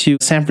over to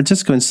San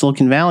Francisco and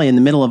Silicon Valley in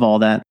the middle of all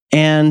that.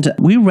 And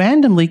we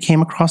randomly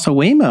came across a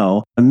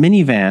Waymo, a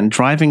minivan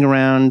driving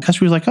around.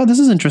 Customer was like, oh, this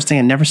is interesting.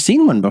 I'd never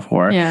seen one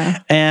before. Yeah.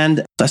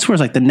 And I swear it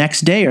was like the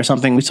next day or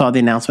something, we saw the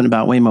announcement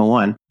about Waymo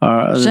 1.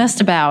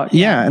 Just about.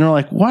 Yeah. And we're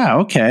like, wow,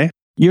 okay.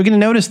 You're going to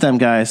notice them,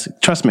 guys.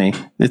 Trust me.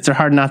 They're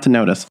hard not to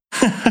notice.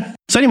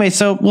 So anyway,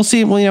 so we'll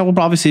see. Well,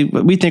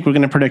 we think we're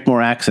going to predict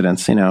more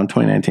accidents, in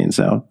 2019.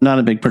 So not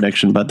a big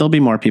prediction, but there'll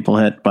be more people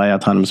hit by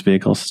autonomous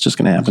vehicles. It's just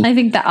going to happen. I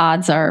think the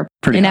odds are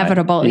pretty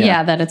inevitable.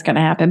 Yeah, that it's going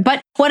to happen. But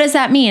what does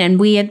that mean? And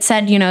we had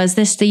said, is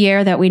this the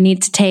year that we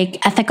need to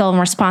take ethical and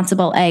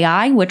responsible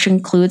AI, which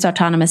includes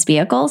autonomous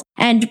vehicles?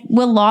 And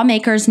will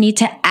lawmakers need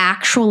to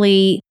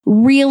actually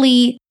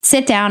really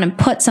sit down and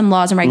put some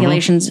laws and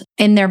regulations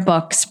in their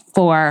books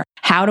for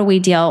how do we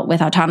deal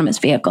with autonomous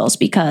vehicles?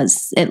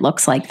 Because it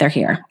looks like they're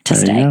here to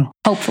stay.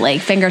 Hopefully,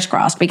 fingers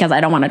crossed, because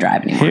I don't want to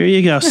drive anymore. Here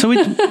you go. So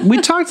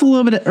we talked a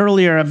little bit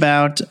earlier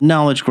about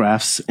knowledge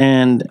graphs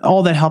and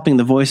all that helping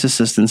the voice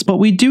assistants. But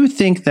we do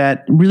think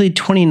that really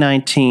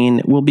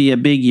 2019 will be a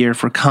big year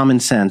for common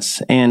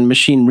sense and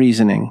machine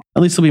reasoning.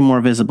 At least it'll be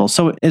more visible.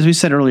 So as we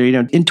said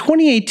earlier, in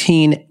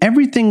 2018,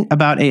 everything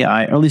about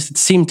AI, or at least it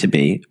seemed to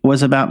be,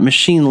 was about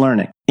machine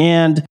learning.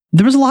 And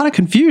there was a lot of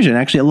confusion.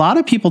 Actually, a lot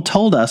of people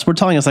were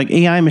telling us, like,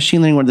 like AI and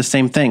machine learning were the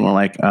same thing. We're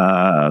like,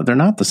 they're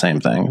not the same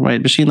thing,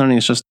 right? Machine learning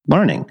is just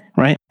learning,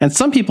 right? And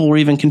some people were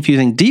even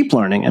confusing deep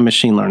learning and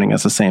machine learning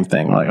as the same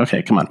thing. We're like,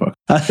 okay, come on,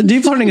 folks.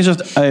 Deep learning is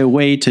just a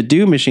way to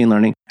do machine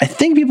learning. I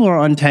think people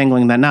are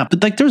untangling that now.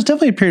 But like, there's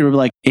definitely a period where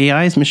like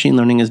AI is machine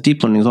learning is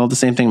deep learning is all the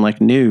same thing,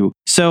 like new.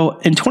 So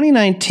in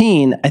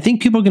 2019, I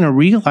think people are going to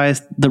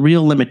realize the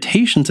real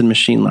limitations in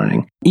machine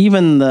learning.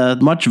 Even the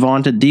much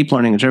vaunted deep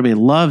learning, which everybody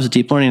loves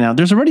deep learning now,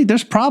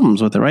 there's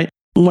problems with it, right?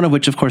 One of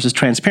which, of course, is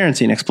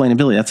transparency and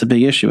explainability. That's a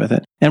big issue with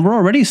it. And we're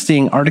already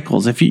seeing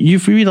articles. If you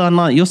read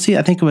online, you'll see,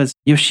 I think it was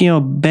Yoshio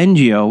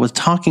Bengio was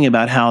talking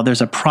about how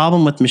there's a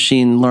problem with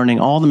machine learning,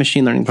 all the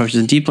machine learning approaches,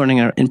 and deep learning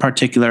in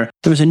particular.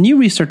 There was a new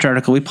research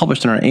article we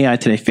published in our AI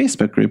Today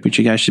Facebook group, which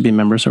you guys should be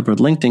members of, or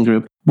LinkedIn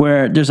group,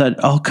 where there's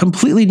a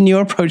completely new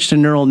approach to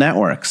neural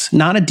networks,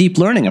 not a deep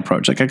learning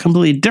approach, like a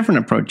completely different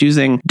approach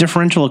using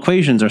differential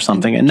equations or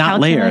something and not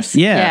layers.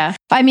 Yeah.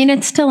 I mean,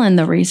 it's still in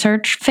the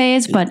research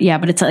phase, but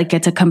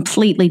it's a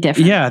completely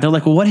different. Yeah. They're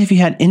like, well, what if you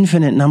had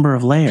infinite number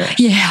of layers?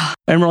 Yeah.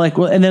 And we're like,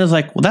 well, and then it's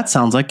like, well, that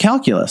sounds like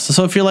calculus.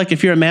 So if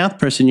you're a math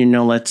person,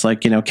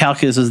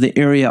 calculus is the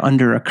area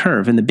under a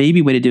curve. And the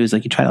baby way to do is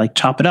like, you try to like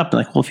chop it up.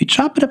 And like, well, if you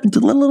chop it up into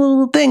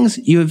little things,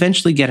 you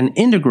eventually get an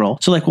integral.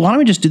 So like, well, why don't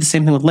we just do the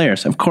same thing with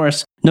layers? Of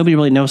course, nobody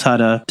really knows how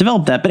to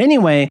develop that. But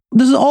anyway,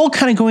 this is all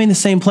kind of going the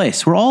same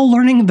place. We're all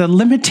learning the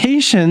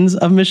limitations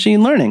of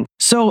machine learning.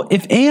 So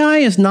if AI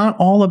is not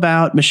all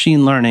about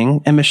machine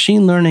learning and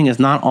machine learning is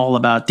not all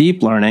about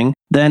deep learning,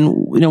 then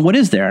what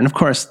is there? And of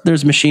course,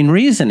 there's machine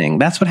reasoning.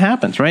 That's what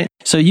happens, right?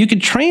 So you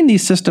could train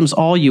these systems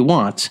all you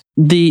want.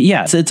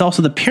 It's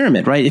also the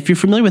pyramid, right? If you're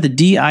familiar with the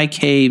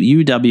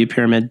DIKUW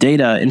pyramid,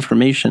 data,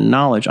 information,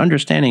 knowledge,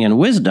 understanding, and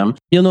wisdom,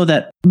 you'll know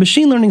that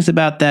machine learning is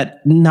about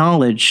that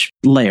knowledge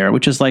layer,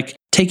 which is like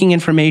taking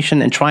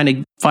information and trying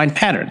to find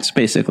patterns,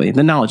 basically.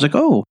 The knowledge, like,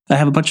 oh, I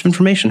have a bunch of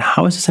information.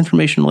 How is this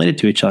information related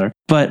to each other?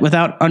 But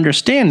without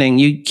understanding,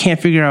 you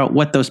can't figure out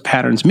what those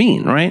patterns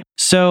mean, right?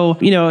 So,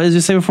 as I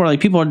say before,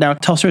 like people now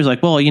tell stories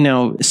like,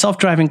 well,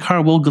 self-driving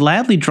car will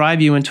gladly drive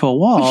you into a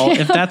wall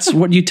if that's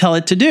what you tell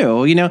it to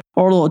do,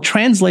 or it'll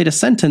translate a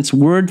sentence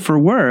word for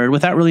word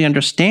without really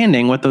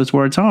understanding what those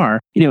words are.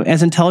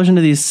 As intelligent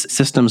as these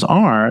systems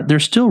are, they're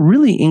still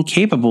really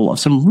incapable of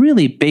some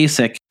really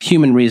basic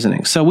human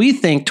reasoning. So we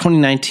think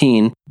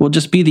 2019 will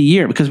just be the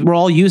year because we're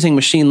all using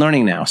machine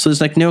learning now. So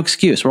there's like no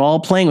excuse. We're all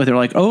playing with it. We're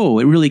like, oh,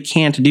 it really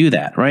can't do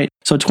that, right?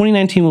 So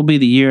 2019 will be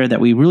the year that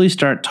we really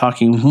start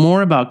talking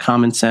more about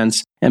common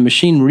sense and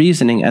machine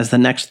reasoning as the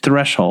next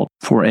threshold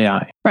for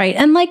AI. Right.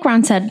 And like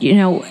Ron said,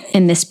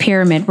 in this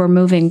pyramid, we're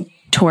moving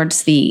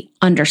towards the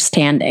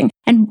understanding.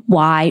 And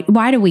why?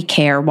 Why do we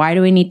care? Why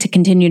do we need to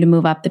continue to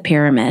move up the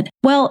pyramid?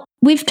 Well,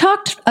 we've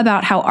talked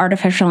about how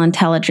artificial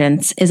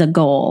intelligence is a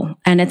goal,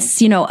 and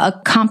it's,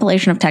 a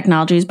compilation of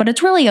technologies, but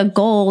it's really a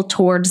goal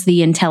towards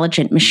the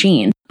intelligent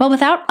machine. But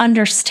without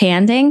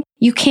understanding,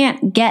 you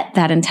can't get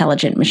that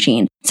intelligent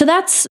machine. So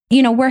that's,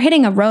 we're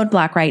hitting a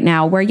roadblock right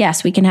now where,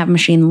 yes, we can have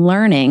machine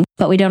learning,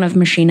 but we don't have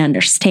machine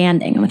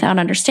understanding. And without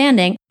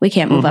understanding, we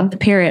can't move up the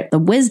pyramid. The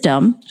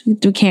wisdom,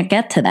 we can't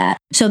get to that.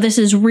 So this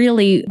is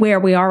really where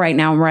we are right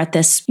now. And we're at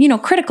this,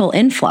 critical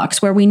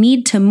influx where we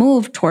need to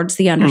move towards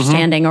the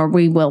understanding or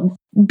we will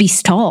be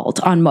stalled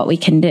on what we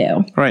can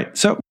do. Right.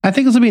 So I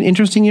think this will be an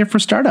interesting year for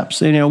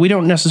startups. We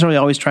don't necessarily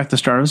always track the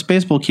startup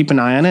space, but we'll keep an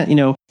eye on it.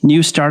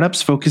 New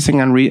startups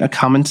focusing on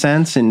common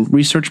sense and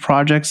research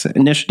projects,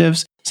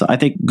 initiatives. So I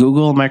think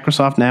Google,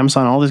 Microsoft, and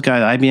Amazon, all these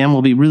guys, IBM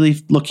will be really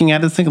looking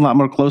at this thing a lot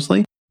more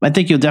closely. I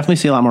think you'll definitely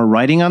see a lot more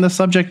writing on the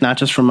subject, not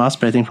just from us,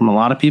 but I think from a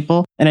lot of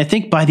people. And I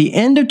think by the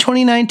end of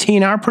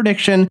 2019, our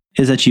prediction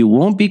is that you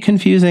won't be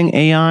confusing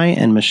AI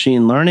and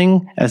machine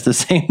learning as the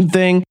same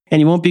thing,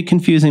 and you won't be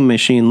confusing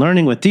machine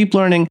learning with deep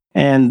learning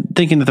and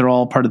thinking that they're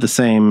all part of the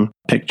same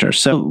picture.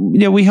 So,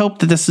 we hope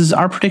that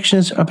our prediction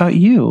is about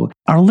you,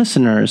 our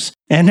listeners,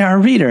 and our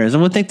readers.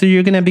 And we think that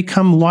you're going to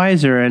become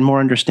wiser and more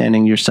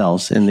understanding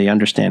yourselves in the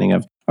understanding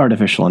of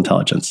artificial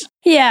intelligence.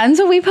 Yeah, and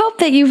so we hope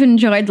that you've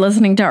enjoyed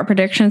listening to our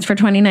predictions for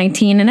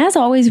 2019. And as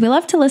always, we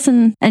love to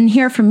listen and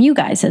hear from you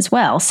guys as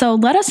well. So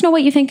let us know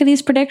what you think of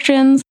these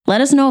predictions.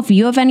 Let us know if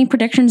you have any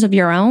predictions of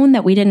your own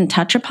that we didn't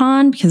touch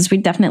upon, because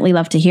we'd definitely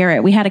love to hear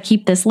it. We had to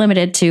keep this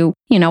limited to,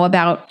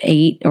 about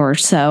 8 or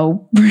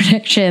so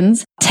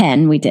predictions.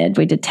 10 we did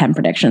 10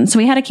 predictions. So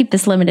we had to keep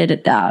this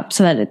limited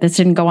so that this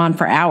didn't go on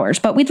for hours.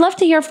 But we'd love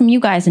to hear from you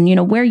guys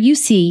and, where you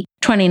see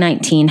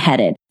 2019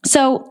 headed.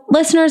 So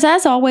listeners,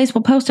 as always,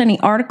 we'll post any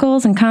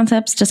articles and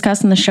concepts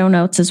discussed in the show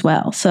notes as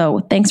well. So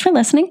thanks for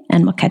listening,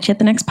 and we'll catch you at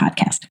the next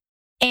podcast.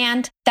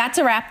 And that's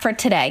a wrap for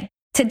today.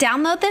 To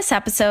download this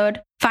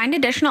episode, find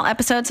additional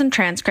episodes and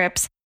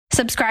transcripts,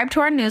 subscribe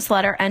to our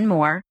newsletter, and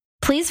more,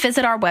 please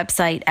visit our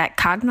website at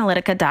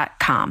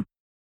cognilytica.com.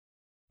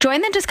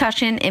 Join the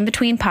discussion in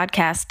between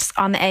podcasts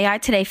on the AI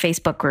Today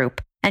Facebook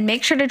group, and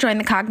make sure to join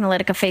the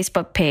Cognilytica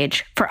Facebook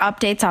page for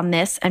updates on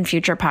this and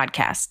future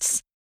podcasts.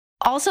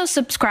 Also,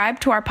 subscribe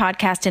to our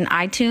podcast in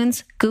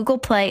iTunes, Google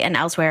Play, and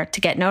elsewhere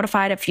to get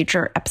notified of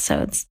future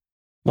episodes.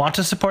 Want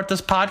to support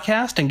this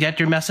podcast and get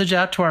your message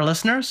out to our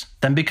listeners?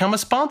 Then become a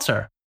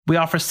sponsor. We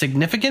offer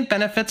significant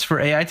benefits for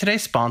AI Today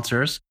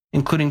sponsors,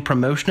 including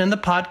promotion in the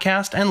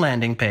podcast and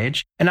landing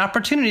page, and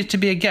opportunities to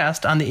be a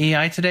guest on the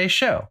AI Today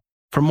show.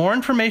 For more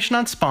information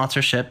on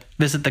sponsorship,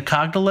 visit the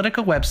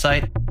Cognilytica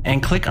website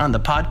and click on the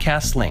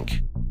podcast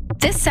link.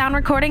 This sound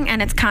recording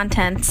and its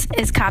contents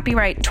is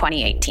copyright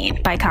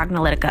 2018 by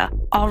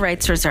Cognilytica, all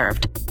rights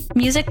reserved.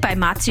 Music by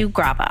Matsu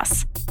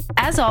Gravas.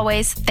 As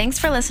always, thanks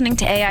for listening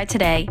to AI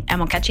Today, and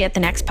we'll catch you at the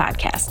next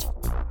podcast.